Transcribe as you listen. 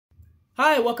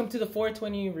Hi, welcome to the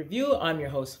 420 review. I'm your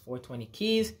host, 420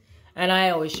 Keyz, and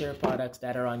I always share products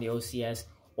that are on the OCS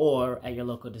or at your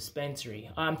local dispensary.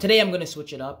 Today I'm going to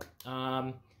switch it up.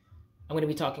 I'm going to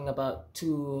be talking about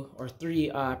 2 or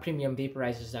 3 premium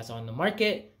vaporizers that's on the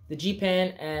market, the G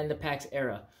Pen and the Pax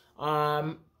ERA.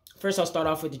 First, I'll start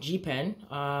off with the G Pen.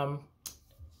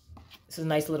 This is a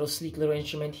nice little sleek little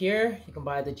instrument here. You can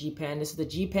buy the G Pen. This is the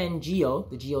G Pen Gio,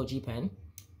 the Gio G Pen.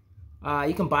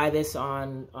 You can buy this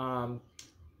on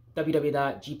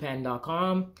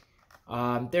www.gpen.com.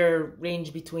 They're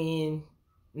range between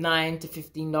 $9 to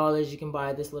 $15. You can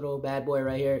buy this little bad boy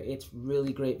right here. It's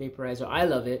really great vaporizer. I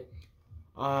love it.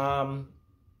 Yeah,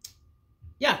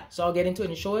 so I'll get into it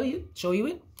and show you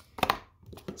it.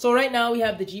 So right now we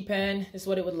have the G Pen. This is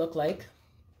what it would look like.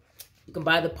 You can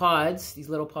buy the pods, these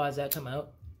little pods that come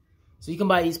out. So you can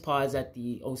buy these pods at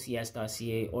the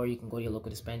ocs.ca, or you can go to your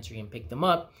local dispensary and pick them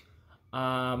up.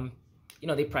 You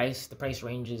know, the price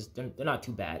ranges, they're not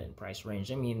too bad in price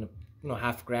range. I mean, you know,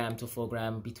 half gram to full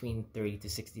gram between $30 to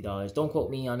 $60. Don't quote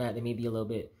me on that. They may be a little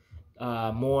bit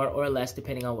more or less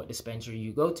depending on what dispensary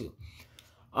you go to.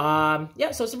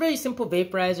 Yeah, so it's a very simple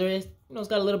vaporizer. You know, it's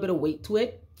got a little bit of weight to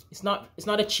it. It's not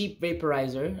a cheap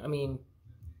vaporizer. I mean,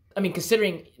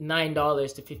 considering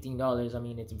 $9 to $15, I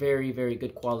mean, it's very, very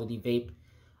good quality vape.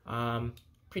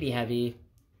 Pretty heavy.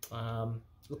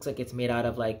 Looks like it's made out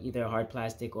of like either hard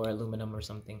plastic or aluminum or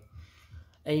something.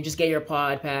 And you just get your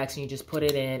pod packs and you just put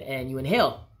it in and you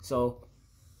inhale. So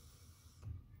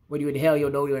when you inhale, you'll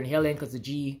know you're inhaling because the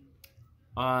G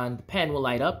on the pen will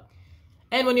light up.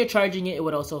 And when you're charging it, it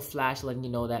would also flash letting you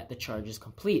know that the charge is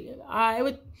complete.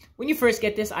 When you first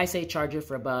get this, I say charge it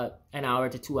for about an hour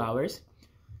to 2 hours.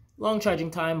 Long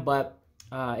charging time, but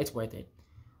it's worth it.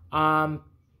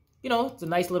 You know, it's a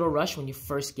nice little rush when you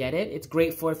first get it. It's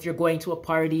great for if you're going to a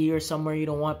party or somewhere you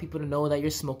don't want people to know that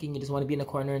you're smoking. You just want to be in the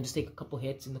corner and just take a couple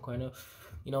hits in the corner.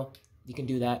 You know, you can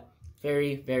do that.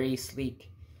 Very, very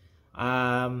sleek.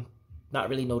 Not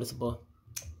really noticeable.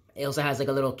 It also has like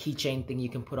a little keychain thing you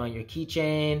can put on your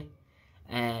keychain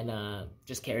and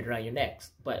just carry it around your neck.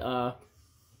 But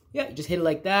yeah, you just hit it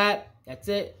like that. That's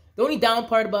it. The only down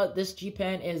part about this G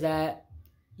Pen is that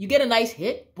you get a nice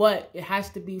hit, but it has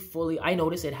to be fully, I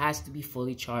notice it has to be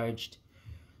fully charged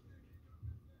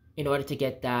in order to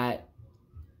get that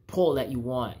pull that you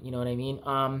want. You know what I mean?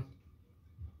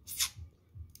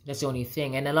 That's the only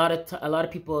thing. And a lot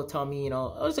of people tell me, you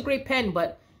know, oh, it's a great pen,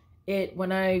 but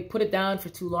when I put it down for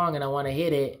too long and I want to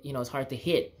hit it, you know, it's hard to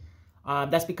hit.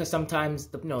 That's because sometimes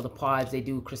the pods, they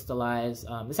do crystallize.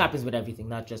 This happens with everything,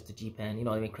 not just the G Pen. You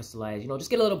know, they may crystallize. You know,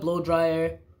 just get a little blow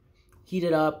dryer, heat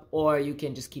it up, or you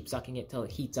can just keep sucking it till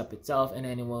it heats up itself, and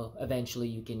then it will eventually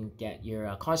you can get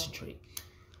your concentrate.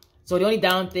 So the only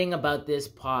down thing about this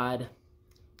pod,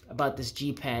 about this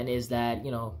G Pen, is that, you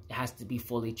know, it has to be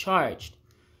fully charged.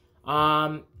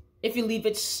 If you leave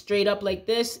it straight up like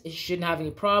this, it shouldn't have any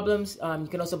problems. You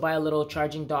can also buy a little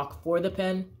charging dock for the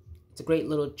pen. It's a great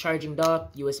little charging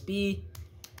dock, USB.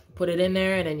 Put it in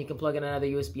there, and then you can plug in another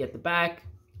USB at the back.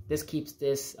 This keeps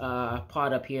this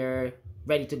pod up here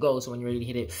ready to go, so when you're ready to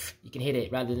hit it, you can hit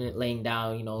it rather than it laying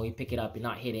down. You know, you pick it up, you're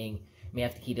not hitting, you may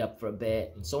have to heat it up for a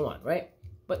bit, and so on, right?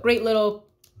 But great little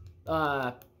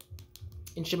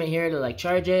instrument here to like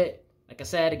charge it. Like I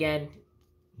said, again,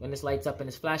 when this lights up and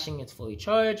it's flashing, it's fully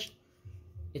charged.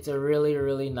 It's a really,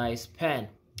 really nice pen.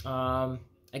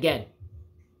 Again,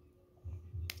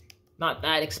 not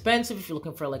that expensive if you're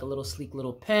looking for like a little sleek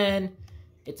little pen.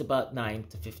 It's about $9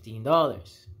 to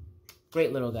 $15.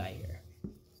 Great little guy here.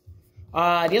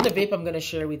 The other vape I'm going to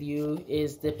share with you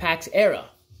is the Pax ERA.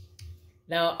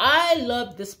 Now, I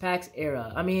love this Pax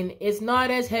ERA. I mean, it's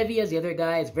not as heavy as the other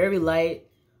guy. It's very light.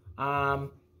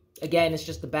 Again, it's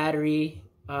just the battery.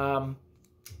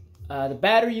 The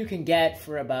battery you can get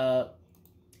for about,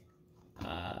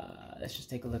 let's just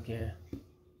take a look here.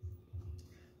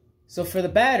 So for the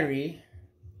battery,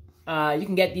 you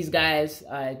can get these guys,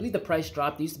 I believe the price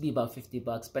dropped. They used to be about 50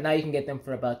 bucks, but now you can get them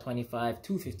for about $25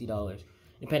 to $50.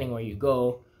 Depending where you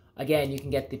go. Again, you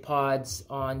can get the pods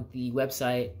on the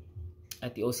website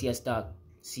at the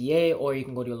ocs.ca, or you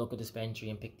can go to your local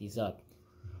dispensary and pick these up.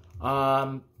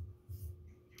 I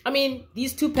mean,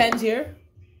 these 2 pens here,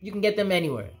 you can get them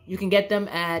anywhere. You can get them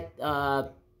at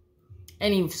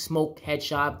any smoke head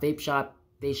shop, vape shop.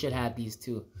 They should have these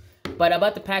too. But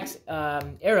about the Pax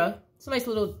ERA, it's a nice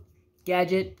little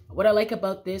gadget. What I like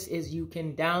about this is you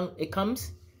can it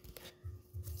comes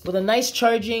with a nice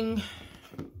charging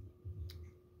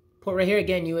port right here.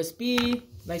 Again, USB,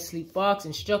 nice sleek box,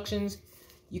 instructions.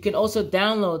 You can also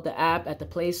download the app at the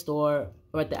Play Store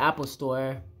or at the Apple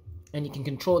Store, and you can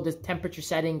control the temperature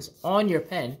settings on your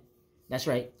pen. That's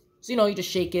right. So, you just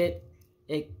shake it.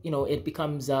 It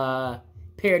becomes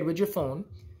paired with your phone.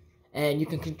 And you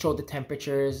can control the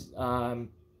temperatures in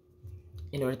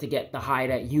order to get the high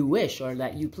that you wish or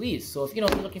that you please. So if, you're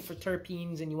looking for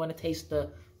terpenes and you want to taste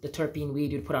the terpene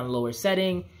weed, you'd put on a lower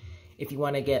setting. If you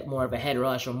want to get more of a head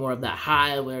rush or more of that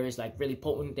high where it's like really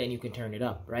potent, then you can turn it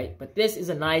up, right? But this is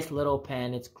a nice little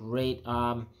pen. It's great.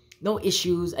 No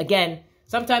issues. Again,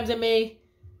 sometimes it may,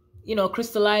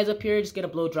 crystallize up here. Just get a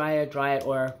blow dryer, dry it,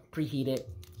 or preheat it,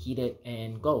 heat it,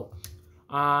 and go.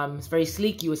 It's very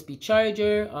sleek USB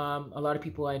charger. A lot of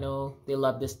people I know, they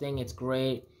love this thing. It's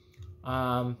great.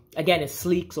 Again, it's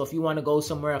sleek. So if you want to go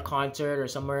somewhere, a concert or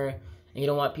somewhere, and you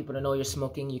don't want people to know you're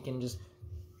smoking, you can just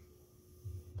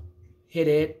hit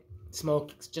it,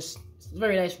 smoke. It's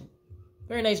very nice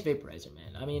vaporizer,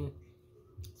 man. I mean,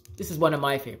 this is one of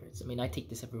my favorites. I mean, I take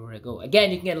this everywhere I go.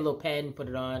 Again, you can get a little pen, put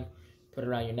it around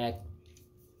your neck.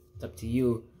 It's up to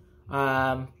you.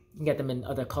 You can get them in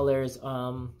other colors.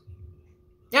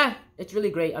 Yeah, it's really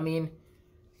great. I mean,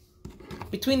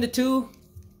 between the two,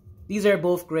 these are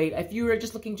both great. If you were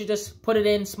just looking to just put it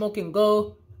in, smoke and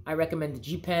go, I recommend the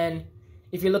G Pen.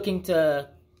 If you're looking to,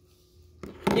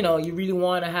 you really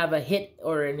want to have a hit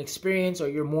or an experience, or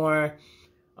you're more,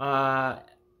 I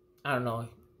don't know,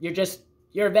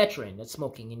 you're a veteran that's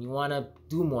smoking and you want to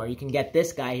do more, you can get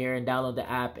this guy here and download the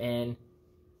app and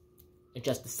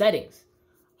adjust the settings.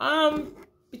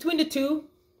 Between the two,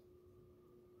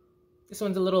 this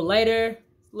one's a little lighter,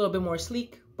 a little bit more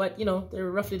sleek, but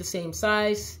they're roughly the same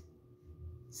size,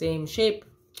 same shape.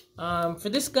 For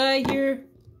this guy here,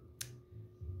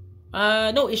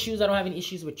 no issues. I don't have any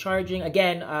issues with charging.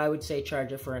 Again, I would say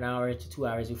charge it for an hour to 2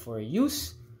 hours before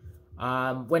use.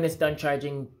 When it's done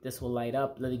charging, this will light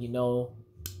up, letting you know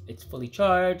it's fully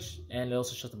charged, and it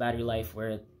also shows the battery life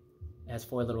where it has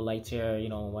 4 little lights here.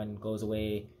 One goes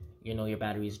away, your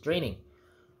battery is draining.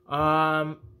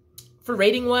 For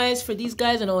rating wise, for these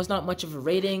guys, I know it's not much of a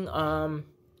rating. For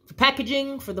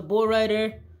packaging, for the Bull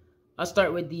Rider, I'll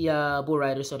start with the Bull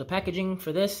Rider. So the packaging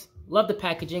for this, love the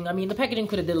packaging. I mean, the packaging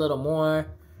could have did a little more.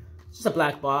 It's just a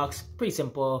black box, pretty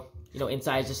simple.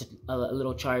 Inside just a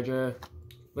little charger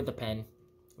with the pen,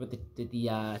 with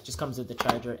the just comes with the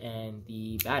charger and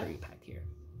the battery pack here.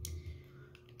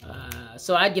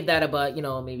 So I'd give that about,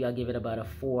 maybe I'll give it about a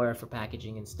 4 for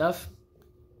packaging and stuff.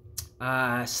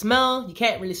 Smell, you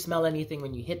can't really smell anything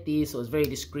when you hit these, so it's very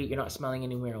discreet. You're not smelling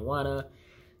any marijuana.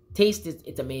 Taste,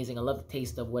 it's amazing. I love the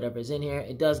taste of whatever's in here.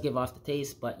 It does give off the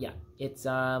taste, but yeah, it's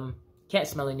can't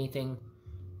smell anything.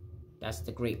 That's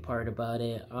the great part about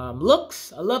it.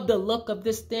 Looks, I love the look of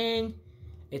this thing.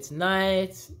 It's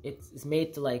nice. It's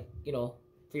made to, like,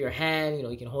 for your hand.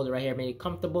 You can hold it right here, made it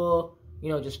comfortable.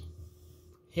 Just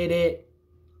hit it.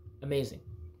 Amazing.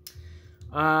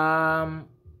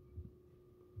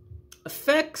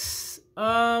 Effects,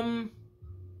 I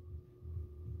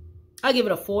give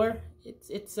it a 4.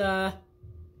 It's a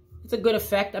good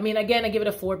effect. I mean, again, I give it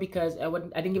a 4 because I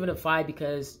didn't give it a 5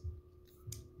 because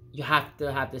you have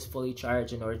to have this fully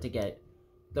charged in order to get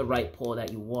the right pull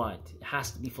that you want. It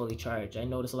has to be fully charged. I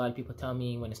notice a lot of people tell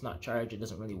me when it's not charged, it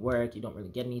doesn't really work. You don't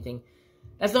really get anything.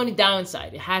 That's the only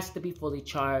downside. It has to be fully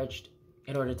charged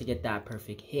in order to get that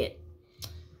perfect hit.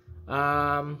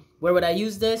 Where would I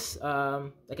use this?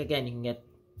 Like, again, you can get,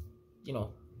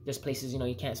 there's places,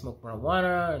 you can't smoke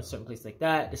marijuana, and certain places like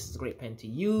that. This is a great pen to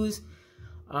use.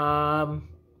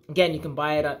 Again, you can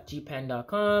buy it at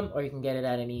gpen.com, or you can get it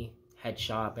at any head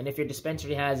shop. And if your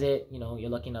dispensary has it, you're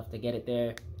lucky enough to get it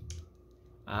there,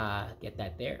 get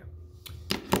that there.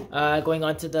 Going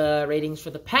on to the ratings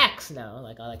for the Pax now.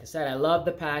 Like I said, I love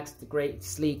the Pax. It's great, it's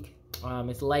sleek.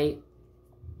 It's light,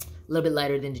 a little bit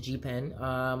lighter than the G Pen.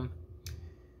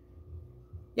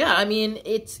 Yeah, I mean,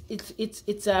 it's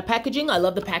packaging. I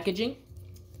love the packaging.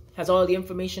 Has all the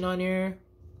information on here.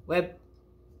 Where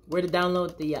to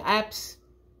download the apps,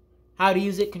 how to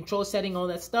use it, control setting, all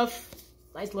that stuff.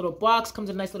 Nice little box. Comes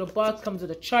with a nice little box. Comes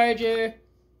with a charger.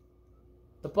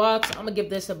 The box, I'm gonna give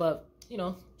this about,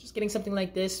 just getting something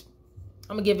like this,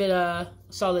 I'm gonna give it a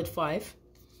solid 5.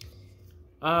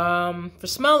 For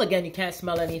smell, again, you can't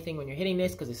smell anything when you're hitting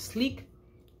this because it's sleek.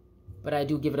 But I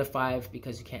do give it a 5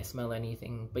 because you can't smell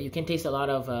anything. But you can taste a lot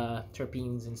of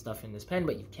terpenes and stuff in this pen,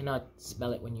 but you cannot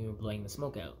smell it when you're blowing the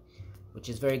smoke out, which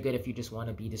is very good if you just want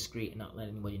to be discreet and not let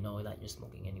anybody know that you're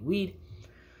smoking any weed.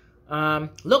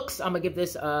 Looks, I'm going to give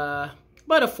this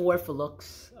about a 4 for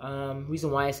looks. Reason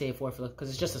why I say a 4 for looks, because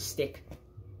it's just a stick.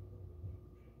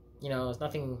 It's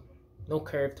nothing, no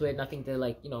curve to it, nothing to,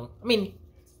 like, I mean,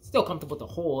 it's still comfortable to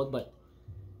hold, but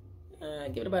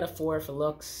give it about a 4 for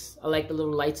looks. I like the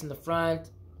little lights in the front.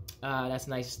 That's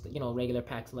nice. Regular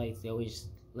Pax lights, they always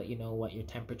let you know what your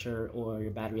temperature or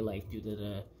your battery life due to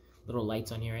the little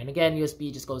lights on here. And again,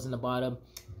 USB just goes in the bottom.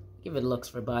 Give it looks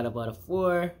for about a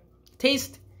 4.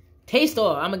 Taste.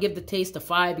 Oh, I'm gonna give the taste a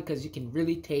 5 because you can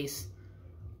really taste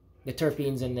the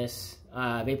terpenes in this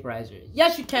vaporizer.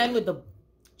 Yes, you can with the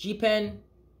G Pen,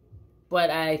 but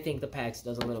I think the Pax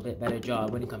does a little bit better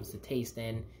job when it comes to taste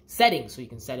and settings, so you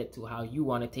can set it to how you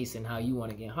want to taste and how you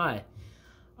want to get high.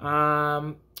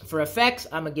 For effects,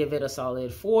 I'm gonna give it a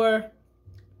solid 4.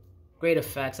 Great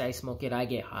effects. I smoke it, I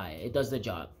get high. It does the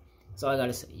job. That's all I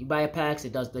gotta say. You buy a Pax,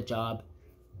 it does the job.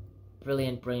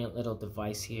 Brilliant little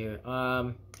device here.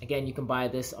 Again, you can buy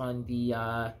this on the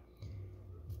at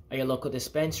your local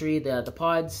dispensary. The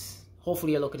pods.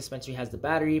 Hopefully, your local dispensary has the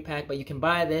battery pack, but you can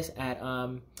buy this at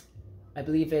I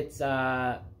believe it's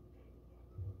at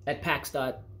Pax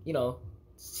 .ca.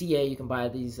 You can buy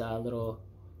these little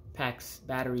Pax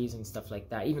batteries and stuff like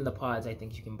that. Even the pods, I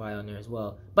think you can buy on there as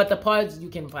well. But the pods, you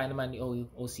can find them on the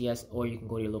OCS, or you can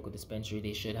go to your local dispensary.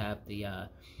 They should have the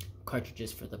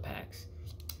cartridges for the Pax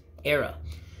ERA.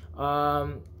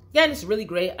 Again, it's really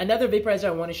great. Another vaporizer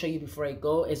I want to show you before I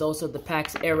go is also the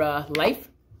Pax ERA Life.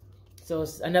 So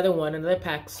it's another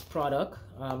Pax product.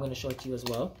 I'm going to show it to you as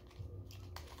well.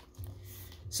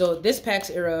 So this Pax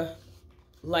ERA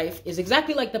Life is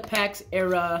exactly like the Pax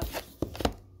ERA,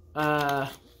 kind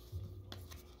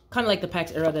of like the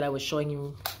Pax ERA that I was showing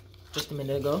you just a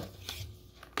minute ago.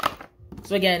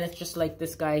 So again, it's just like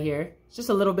this guy here. It's just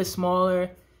a little bit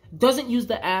smaller. Doesn't use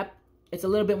the app. It's a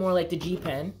little bit more like the G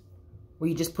Pen, where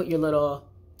you just put your little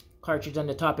cartridge on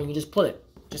the top and you just pull it.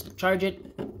 Just charge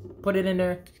it, put it in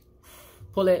there,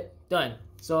 pull it, done.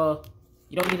 So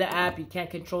you don't need the app. You can't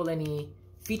control any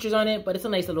features on it, but it's a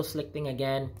nice little slick thing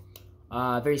again.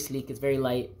 Very sleek. It's very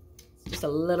light. It's just a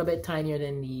little bit tinier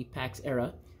than the Pax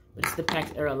ERA, but it's the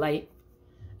Pax ERA Light,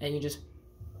 and you just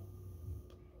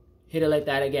hit it like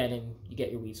that again, and you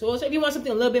get your weed. So if you want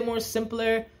something a little bit more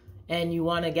simpler and you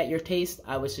want to get your taste,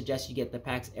 I would suggest you get the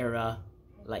Pax ERA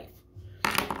Life.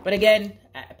 But again,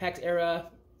 Pax ERA,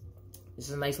 this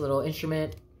is a nice little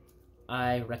instrument.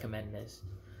 I recommend this.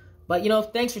 But,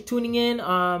 thanks for tuning in.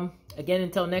 Again,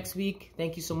 until next week,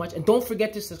 thank you so much. And don't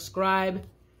forget to subscribe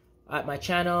at my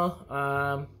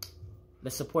channel.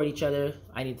 Let's support each other.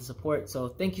 I need the support. So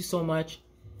thank you so much.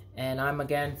 And I'm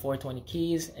again 420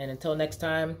 Keyz. And until next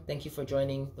time, thank you for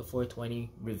joining the 420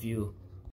 review.